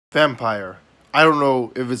Vampyr. I don't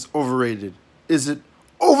know if it's overrated. Is it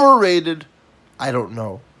overrated? I don't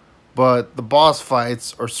know. But the boss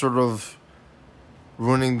fights are sort of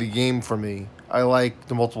ruining the game for me. I like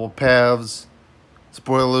the multiple paths.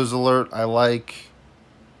 Spoilers alert. I like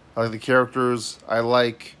the characters. I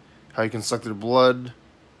like how you can suck their blood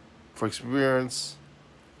for experience.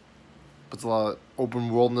 Puts a lot of open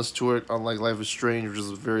worldness to it, unlike Life is Strange, which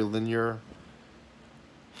is very linear.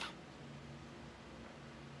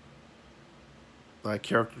 Like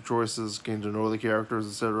character choices, getting to know the characters,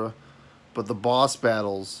 etc. But the boss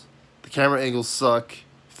battles, the camera angles suck,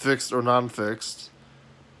 fixed or non-fixed.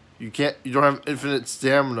 You don't have infinite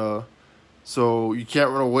stamina, so you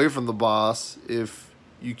can't run away from the boss if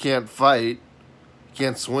you can't fight. You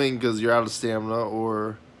can't swing because you're out of stamina,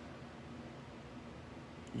 or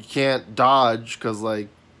you can't dodge because like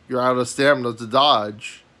you're out of stamina to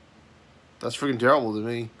dodge. That's freaking terrible to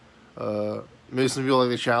me. Maybe some people like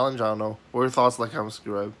the challenge. I don't know. What are your thoughts? Like, comment,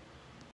 subscribe.